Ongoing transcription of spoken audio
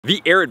The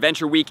Air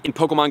Adventure Week in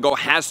Pokemon Go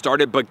has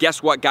started, but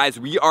guess what, guys?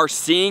 We are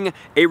seeing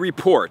a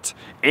report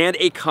and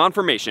a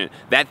confirmation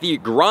that the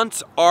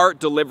grunts are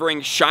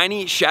delivering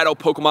shiny shadow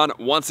Pokemon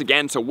once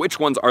again. So which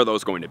ones are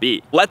those going to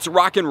be? Let's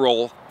rock and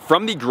roll.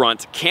 From the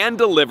grunt can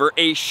deliver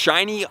a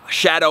shiny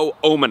shadow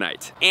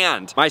omanyte,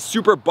 and my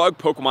super bug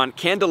Pokemon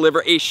can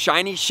deliver a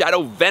shiny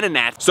shadow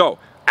venonat. So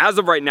as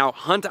of right now,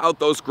 hunt out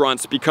those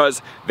grunts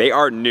because they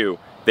are new.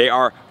 They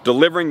are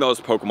delivering those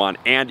Pokemon,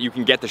 and you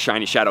can get the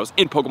shiny shadows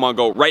in Pokemon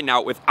Go right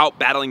now without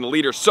battling the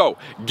leader, so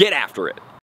get after it.